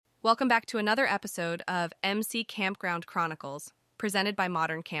Welcome back to another episode of MC Campground Chronicles, presented by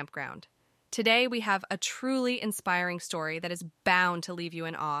Modern Campground. Today we have a truly inspiring story that is bound to leave you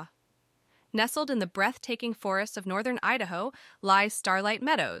in awe. Nestled in the breathtaking forests of northern Idaho lies Starlight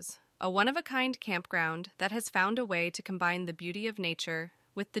Meadows, a one-of-a-kind campground that has found a way to combine the beauty of nature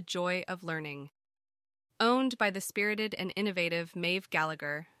with the joy of learning. Owned by the spirited and innovative Maeve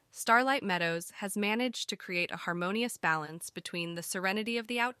Gallagher, Starlight Meadows has managed to create a harmonious balance between the serenity of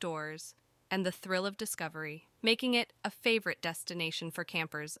the outdoors and the thrill of discovery, making it a favorite destination for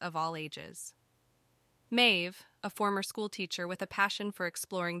campers of all ages. Maeve, a former school teacher with a passion for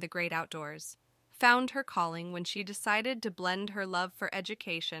exploring the great outdoors, found her calling when she decided to blend her love for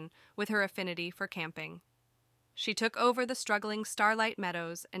education with her affinity for camping. She took over the struggling Starlight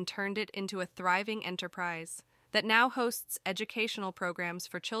Meadows and turned it into a thriving enterprise that now hosts educational programs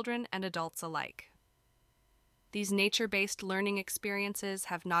for children and adults alike. These nature-based learning experiences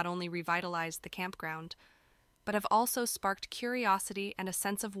have not only revitalized the campground, but have also sparked curiosity and a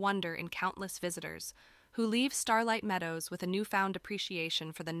sense of wonder in countless visitors who leave Starlight Meadows with a newfound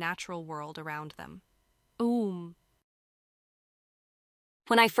appreciation for the natural world around them.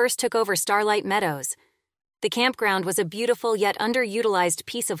 When I first took over Starlight Meadows, the campground was a beautiful yet underutilized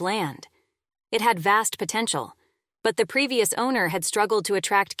piece of land. It had vast potential, but the previous owner had struggled to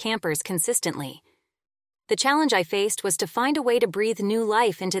attract campers consistently. The challenge I faced was to find a way to breathe new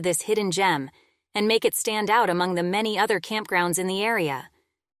life into this hidden gem and make it stand out among the many other campgrounds in the area.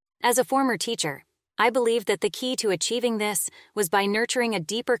 As a former teacher, I believed that the key to achieving this was by nurturing a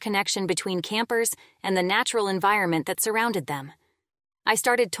deeper connection between campers and the natural environment that surrounded them. I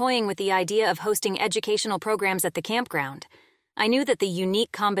started toying with the idea of hosting educational programs at the campground. I knew that the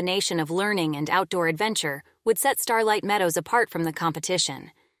unique combination of learning and outdoor adventure would set Starlight Meadows apart from the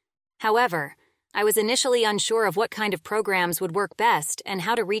competition. However, I was initially unsure of what kind of programs would work best and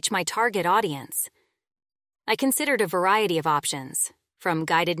how to reach my target audience. I considered a variety of options, from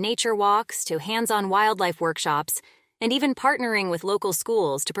guided nature walks to hands-on wildlife workshops, and even partnering with local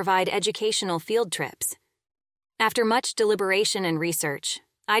schools to provide educational field trips. After much deliberation and research,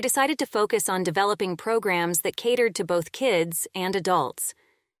 I decided to focus on developing programs that catered to both kids and adults.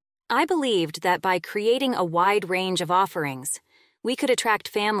 I believed that by creating a wide range of offerings, we could attract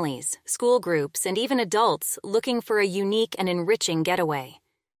families, school groups, and even adults looking for a unique and enriching getaway.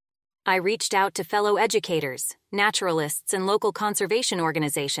 I reached out to fellow educators, naturalists, and local conservation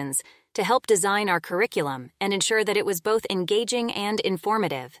organizations to help design our curriculum and ensure that it was both engaging and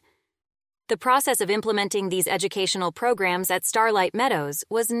informative. The process of implementing these educational programs at Starlight Meadows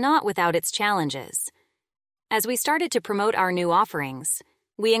was not without its challenges. As we started to promote our new offerings,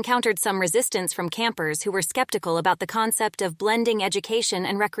 we encountered some resistance from campers who were skeptical about the concept of blending education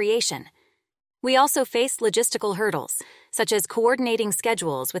and recreation. We also faced logistical hurdles, such as coordinating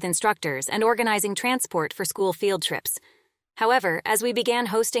schedules with instructors and organizing transport for school field trips. However, as we began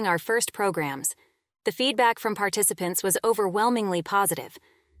hosting our first programs, the feedback from participants was overwhelmingly positive.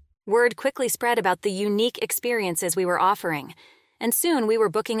 Word quickly spread about the unique experiences we were offering, and soon we were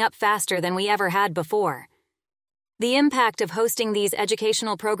booking up faster than we ever had before. The impact of hosting these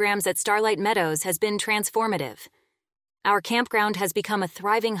educational programs at Starlight Meadows has been transformative. Our campground has become a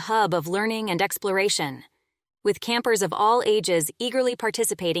thriving hub of learning and exploration, with campers of all ages eagerly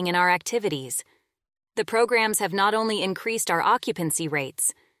participating in our activities. The programs have not only increased our occupancy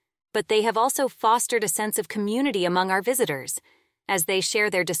rates, but they have also fostered a sense of community among our visitors, as they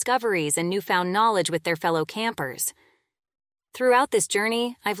share their discoveries and newfound knowledge with their fellow campers. Throughout this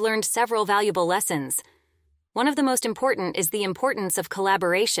journey, I've learned several valuable lessons. One of the most important is the importance of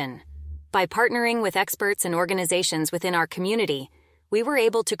collaboration. By partnering with experts and organizations within our community, we were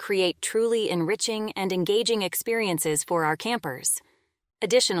able to create truly enriching and engaging experiences for our campers.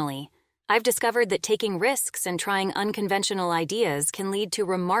 Additionally, I've discovered that taking risks and trying unconventional ideas can lead to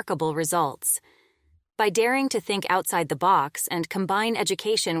remarkable results. By daring to think outside the box and combine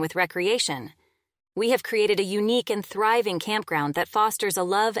education with recreation, we have created a unique and thriving campground that fosters a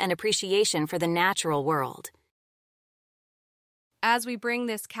love and appreciation for the natural world. As we bring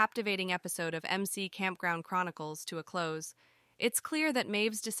this captivating episode of MC Campground Chronicles to a close, it's clear that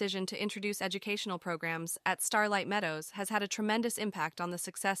Maeve's decision to introduce educational programs at Starlight Meadows has had a tremendous impact on the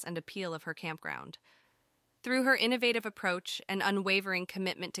success and appeal of her campground. Through her innovative approach and unwavering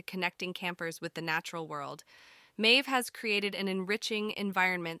commitment to connecting campers with the natural world, Maeve has created an enriching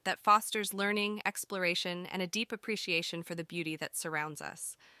environment that fosters learning, exploration, and a deep appreciation for the beauty that surrounds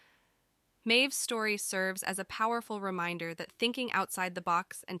us. Maeve's story serves as a powerful reminder that thinking outside the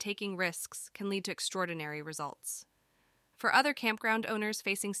box and taking risks can lead to extraordinary results. For other campground owners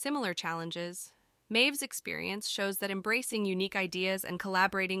facing similar challenges, Maeve's experience shows that embracing unique ideas and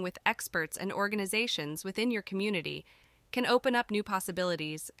collaborating with experts and organizations within your community can open up new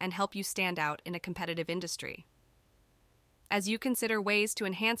possibilities and help you stand out in a competitive industry. As you consider ways to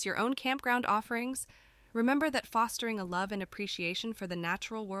enhance your own campground offerings, remember that fostering a love and appreciation for the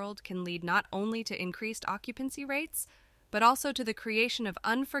natural world can lead not only to increased occupancy rates, but also to the creation of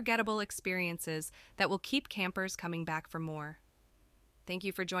unforgettable experiences that will keep campers coming back for more. Thank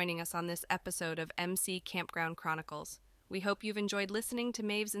you for joining us on this episode of MC Campground Chronicles. We hope you've enjoyed listening to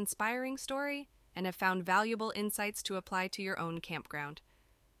Maeve's inspiring story and have found valuable insights to apply to your own campground.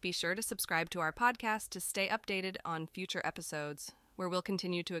 Be sure to subscribe to our podcast to stay updated on future episodes, where we'll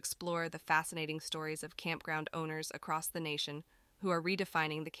continue to explore the fascinating stories of campground owners across the nation who are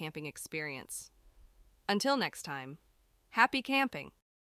redefining the camping experience. Until next time, happy camping!